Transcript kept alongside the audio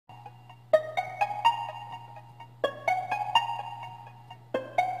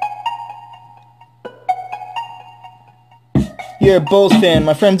You're a Bulls fan,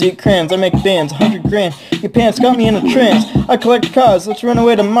 my friends eat crayons, I make bands, 100 grand. Your pants got me in a trance. I collect cars, let's run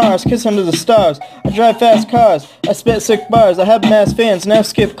away to Mars, kiss under the stars. I drive fast cars, I spit sick bars, I have mass fans, now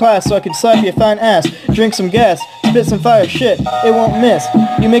skip class so I can slap your fine ass. Drink some gas, spit some fire, shit, it won't miss.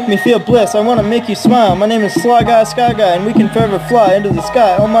 You make me feel bliss, I wanna make you smile. My name is Sly Guy, Sky Guy, and we can forever fly into the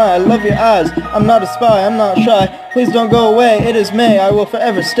sky. Oh my, I love your eyes, I'm not a spy, I'm not shy. Please don't go away, it is May, I will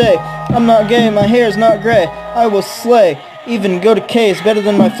forever stay. I'm not gay, my hair is not gray, I will slay. Even go to K's, better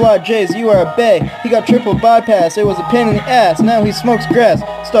than my fly J's, you are a bae. He got triple bypass, it was a pain in the ass. Now he smokes grass,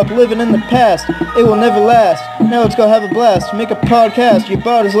 stop living in the past. It will never last, now let's go have a blast. Make a podcast, your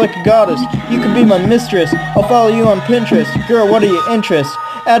body's like a goddess. You could be my mistress, I'll follow you on Pinterest. Girl, what are your interests?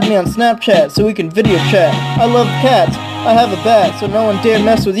 Add me on Snapchat so we can video chat. I love cats, I have a bat, so no one dare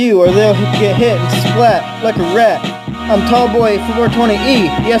mess with you or they'll get hit and splat like a rat. I'm Tallboy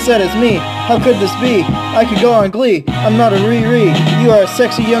 420E, yes that is me. How could this be? I could go on Glee, I'm not a Riri. You are a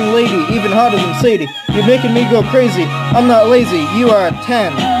sexy young lady, even hotter than Sadie. You're making me go crazy, I'm not lazy, you are a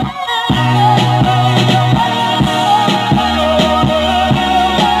 10.